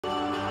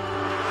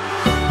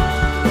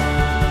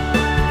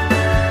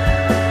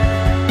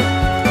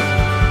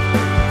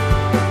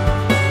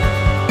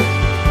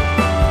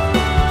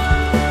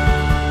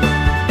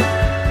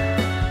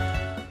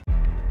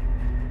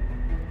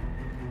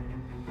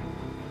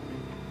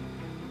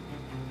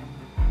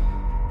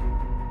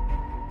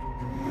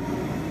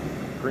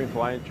Korean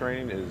flying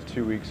training is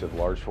 2 weeks of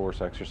large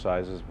force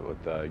exercises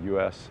with the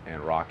U.S.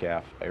 and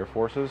ROK-U.S. Air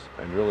Forces,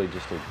 and really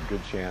just a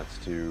good chance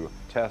to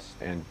test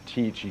and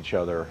teach each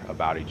other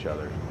about each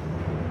other.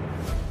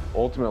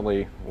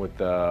 Ultimately, with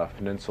the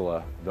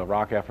Peninsula, the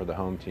ROK-U.S. are the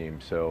home team,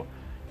 so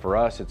for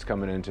us it's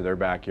coming into their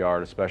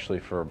backyard, especially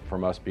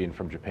from us being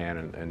from Japan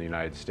and the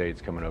United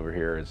States coming over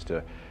here, is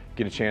to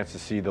get a chance to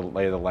see the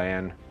lay of the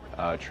land,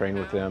 train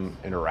with them,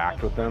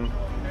 interact with them.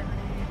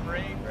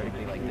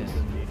 Like this.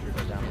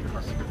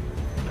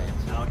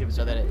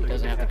 So that it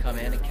doesn't have to come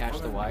in and catch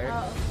the wire.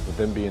 With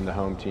them being the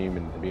home team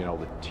and being able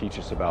to teach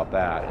us about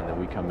that, and then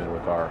we come in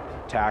with our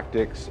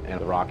tactics, and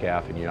the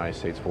ROK-U.S. and the United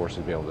States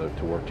forces be able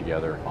to work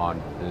together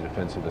on the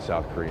defense of the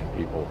South Korean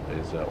people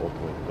is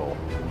ultimately the goal.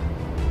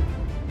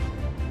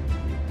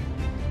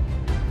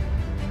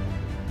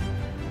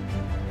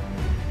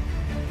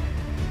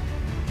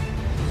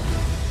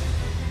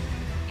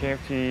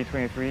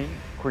 KFT-23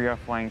 Korea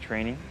Flying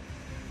Training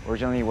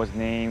originally was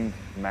named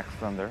Max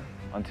Thunder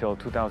until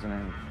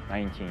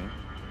 2019.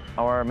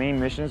 Our main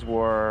missions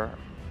were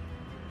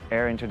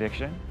air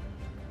interdiction,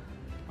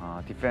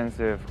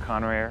 defensive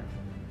counter-air,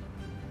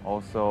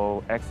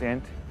 also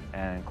X-int,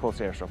 and close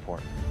air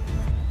support.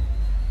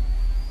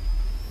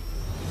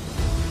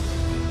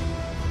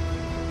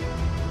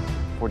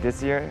 For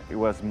this year, it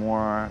was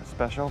more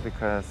special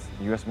because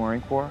the U.S.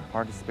 Marine Corps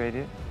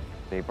participated.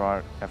 They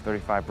brought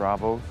F-35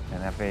 Bravos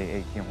and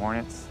FA-18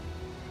 Hornets.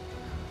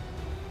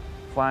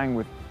 Flying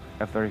with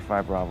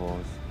F-35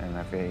 Bravos and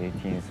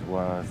FA-18s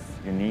was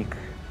unique,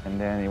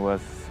 and then it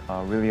was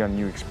really a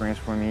new experience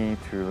for me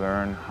to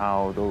learn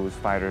how those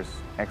fighters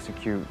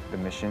execute the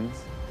missions,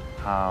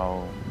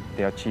 how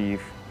they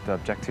achieve the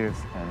objectives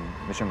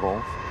and mission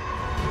goals.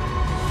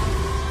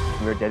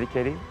 We're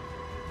dedicated,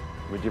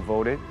 we're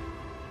devoted,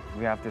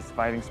 we have this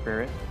fighting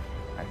spirit.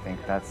 I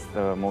think that's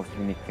the most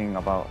unique thing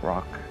about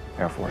ROK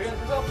Air Force.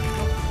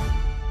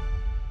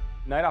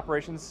 Night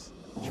operations,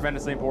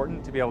 tremendously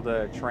important to be able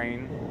to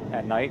train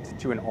at night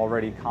to an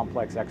already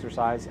complex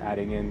exercise.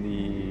 Adding in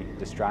the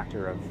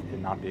distractor of it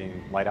not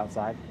being light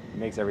outside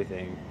makes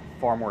everything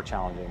far more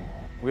challenging.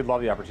 We'd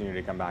love the opportunity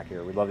to come back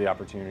here. We'd love the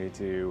opportunity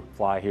to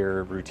fly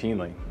here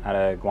routinely out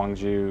of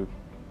Gwanju,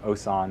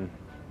 Osan,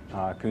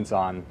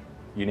 Kunsan,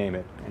 you name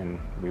it, and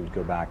we would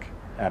go back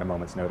at a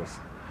moment's notice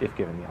if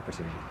given the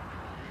opportunity.